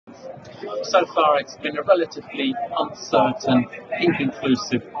So far it's been a relatively uncertain,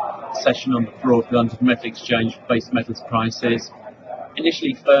 inconclusive session on the broad London Metal Exchange for base metals prices.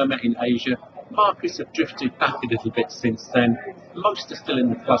 Initially firmer in Asia, markets have drifted back a little bit since then. Most are still in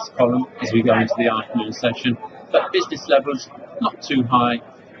the plus column as we go into the afternoon session, but business levels not too high,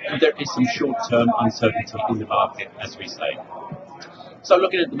 and there is some short-term uncertainty in the market, as we say. So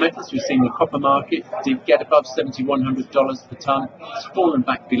looking at the metals, we've seen the copper market did get above $7,100 per tonne. It's fallen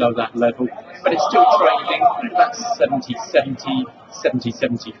back below that level, but it's still trading at about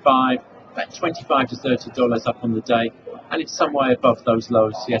 70.75, about $25 to $30 up on the day, and it's some way above those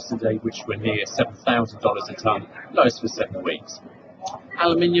lows yesterday, which were near $7,000 a tonne, lowest for 7 weeks.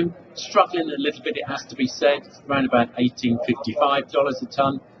 Aluminium struggling a little bit, it has to be said, around about $18.55 a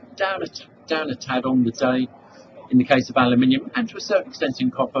tonne, down a tad on the day. In the case of aluminium, and to a certain extent in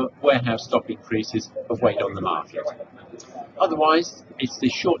copper, warehouse stock increases have weighed on the market. Otherwise, it's the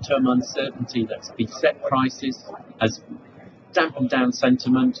short-term uncertainty that's beset prices, has dampened down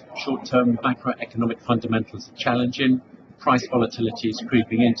sentiment. Short-term macroeconomic fundamentals are challenging. Price volatility is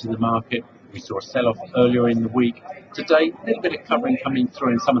creeping into the market. We saw a sell-off earlier in the week. Today, a little bit of covering coming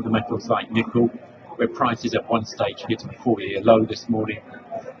through in some of the metals like nickel, where prices at one stage hit a 4-year low this morning,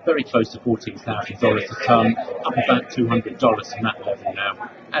 very close to $14,000 a tonne, up about $200 from that level now.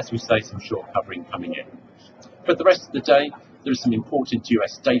 As we say, some short covering coming in. For the rest of the day, there is some important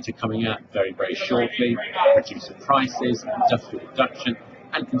US data coming out very, very shortly. Producer prices, industrial production,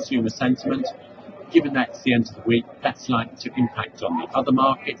 and consumer sentiment. Given that it's the end of the week, that's likely to impact on the other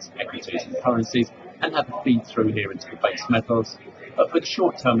markets, equities and currencies, and have a feed through here into the base metals. But for the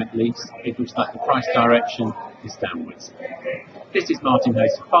short term at least, it looks like the price direction is downwards. This is Martin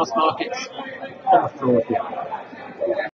Hayes for Fast Markets on the floor of the